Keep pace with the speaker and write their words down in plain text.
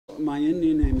my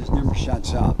Indian name is never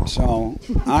shuts up, so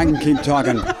I can keep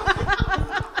talking.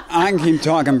 I can keep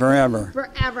talking forever.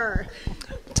 Forever.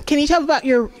 Can you tell about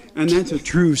your... And that's a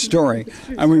true story.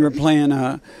 We were playing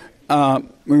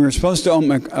we were supposed to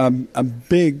open a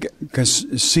big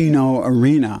casino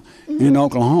arena in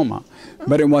Oklahoma,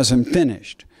 but it wasn't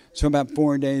finished. So about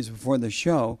 4 days before the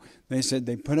show, they said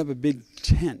they put up a big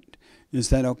tent. Is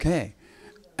that okay?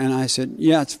 And I said,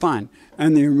 yeah, it's fine.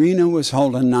 And the arena was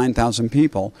holding 9,000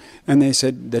 people. And they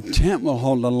said, the tent will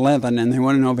hold 11, and they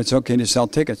want to know if it's okay to sell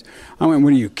tickets. I went,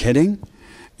 what, are you kidding?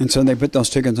 And so they put those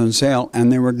tickets on sale,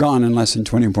 and they were gone in less than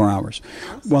 24 hours.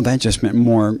 Well, that just meant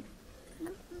more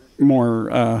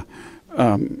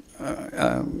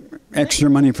extra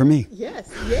money for me.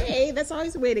 Yes, yay, that's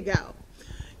always the way to go.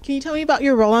 Can you tell me about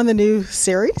your role on the new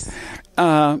series?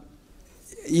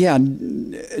 Yeah,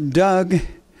 Doug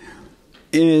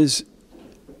is,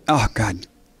 oh God,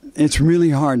 it's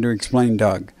really hard to explain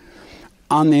Doug.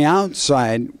 On the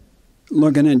outside,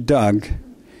 looking at Doug,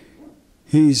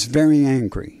 he's very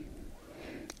angry,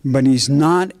 but he's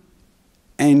not,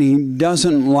 and he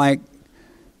doesn't like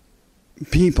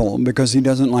people because he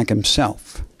doesn't like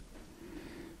himself.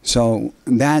 So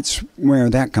that's where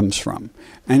that comes from.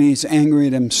 And he's angry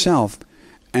at himself,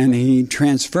 and he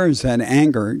transfers that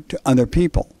anger to other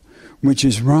people, which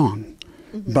is wrong.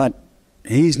 Mm-hmm. But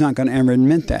he's not going to ever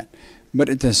admit that. But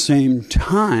at the same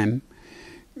time,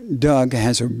 Doug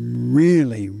has a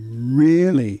really,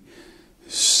 really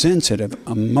sensitive,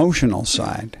 emotional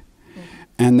side,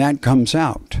 and that comes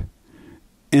out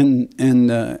in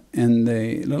the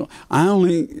little. I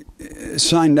only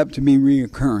signed up to be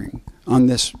reoccurring on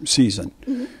this season.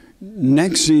 Mm-hmm.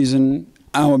 Next season,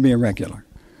 I will be a regular.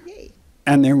 Yay.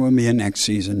 And there will be a next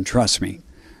season, trust me.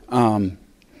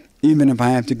 Even if I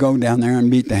have to go down there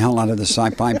and beat the hell out of the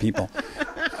SYFY people.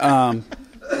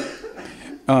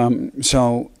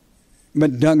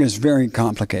 But Doug is very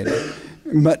complicated.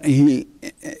 But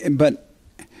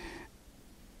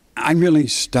I really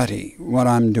study what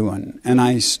I'm doing, and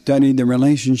I study the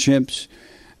relationships.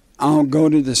 I'll go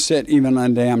to the set even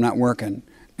on a day I'm not working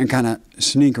and kind of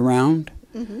sneak around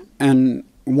and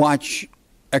watch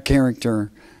a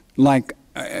character, like,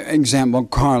 example,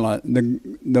 Carla,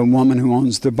 the woman who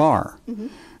owns the bar. Mm-hmm.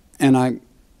 And I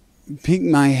peek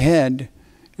my head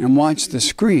and watch the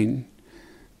screen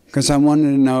because I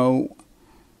wanted to know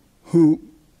who,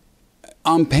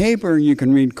 on paper you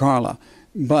can read Carla,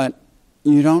 but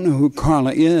you don't know who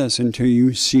Carla is until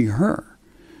you see her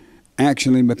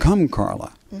actually become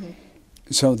Carla. Mm-hmm.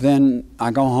 So then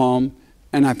I go home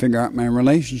and I figure out my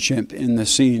relationship in the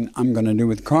scene I'm going to do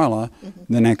with Carla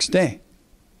the next day.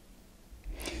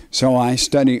 So I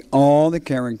study all the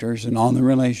characters and all the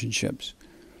relationships.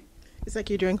 It's like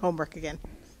you're doing homework again.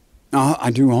 I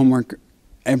do homework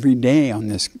every day on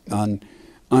this, on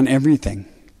everything.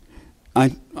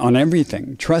 On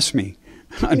everything, trust me.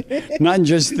 Not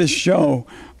just this show,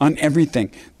 on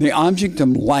everything. The object of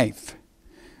life,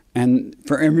 and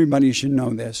for everybody should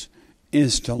know this,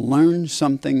 is to learn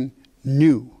something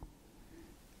new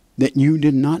that you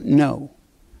did not know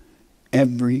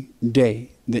every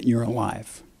day that you're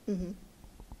alive. Mm-hmm.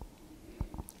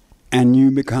 And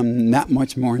you become that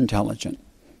much more intelligent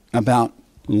about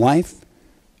life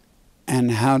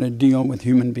and how to deal with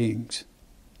human beings.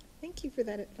 Thank you for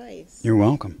that advice. You're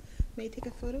welcome. May I take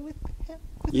a photo with him?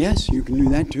 Yes, you can do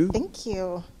that too. Thank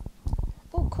you.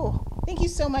 Oh, cool. Thank you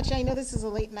so much. I know this is a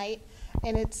late night,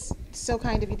 and it's so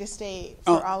kind of you to stay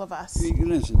for all of us.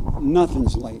 Listen,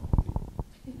 nothing's late.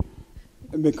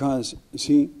 Because,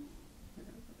 see...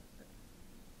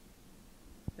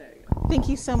 Thank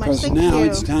you so much. Because now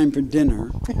it's time for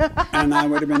dinner, and I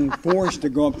would have been forced to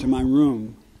go up to my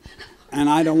room, and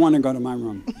I don't want to go to my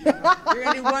room. You're going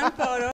to do one photo.